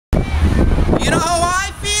You know how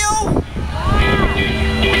I feel?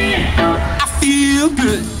 I feel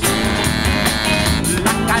good,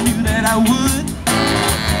 like I knew that I would.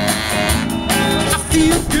 I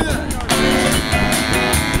feel good,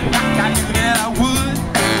 like I knew that I would.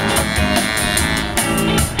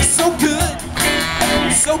 So good,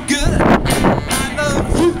 so good, I love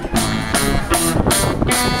you.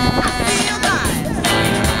 I feel nice,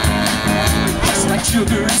 just like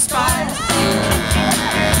sugar and spice.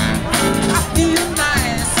 I feel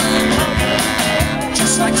nice,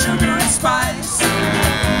 just like sugar and spice.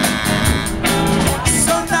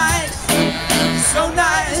 So nice, so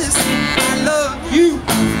nice, I love you.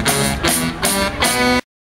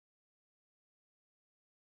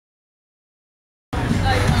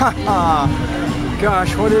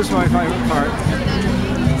 Gosh, what is my favorite part?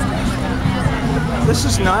 This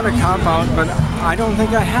is not a cop-out, but I don't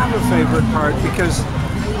think I have a favorite part because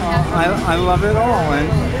I love it all. And,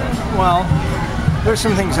 well, there's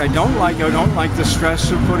some things I don't like. I don't like the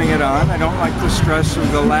stress of putting it on. I don't like the stress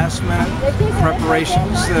of the last-minute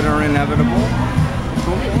preparations that are inevitable.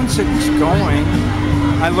 But once it's going,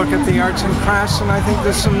 I look at the arts and crafts and I think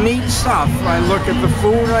there's some neat stuff. I look at the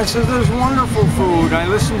food and I say there's wonderful food. I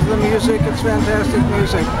listen to the music, it's fantastic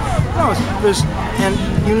music. No, and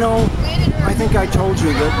you know, I think I told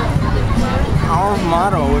you that our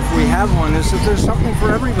motto, if we have one, is that there's something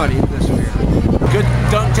for everybody at this fair. Good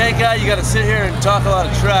dunk takeout, you gotta sit here and talk a lot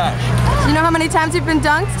of trash. Do you know how many times you've been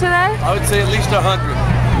dunked today? I would say at least 100.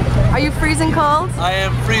 Are you freezing cold? I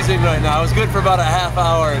am freezing right now. I was good for about a half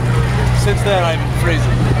hour, and since then I've been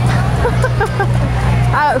freezing.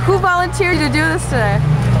 Who volunteered to do this today?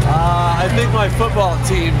 I think my football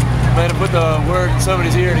team might have put the word in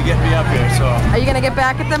somebody's ear to get me up here, so. Are you gonna get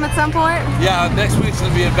back at them at some point? Yeah, next week's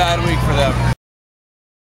gonna be a bad week for them.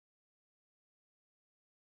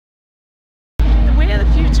 The way of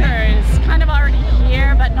the future is kind of already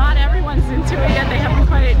here, but not everyone's into it yet. They haven't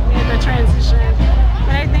quite made the transition.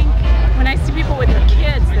 But I think when I see people with their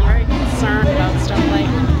kids, they're very concerned about stuff like,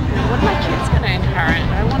 you know, what are my kids going to inherit?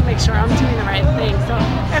 I want to make sure I'm doing the right thing. So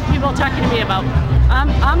I have people talking to me about,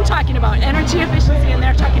 I'm talking about energy efficiency and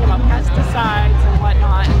they're talking about pesticides and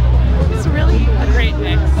whatnot. It's really a great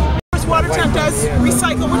mix. Watertown does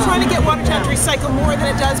recycle. We're trying to get Watertown to recycle more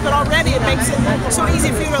than it does, but already it makes it so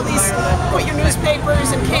easy for you to at least put your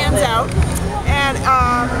newspapers and cans out. And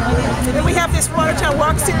then we have this Watertown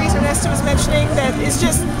Walk series Ernesto was mentioning that is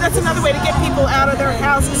just, that's another way to get people out of their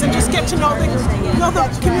houses and just get to know the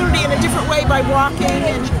community in a different way by walking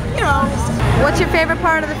and, you know. What's your favorite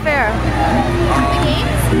part of the fair? The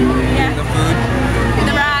games. Yeah. The food.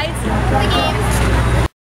 The rides. The games.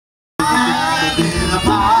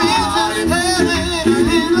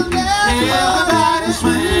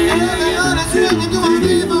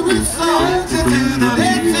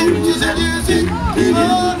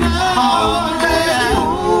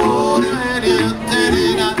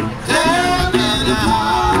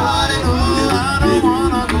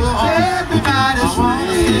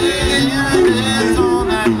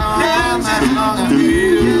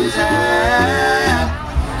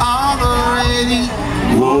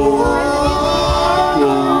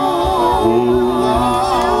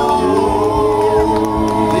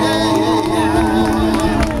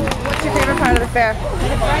 What's your favorite part of the fair?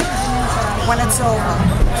 When it's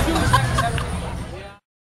over.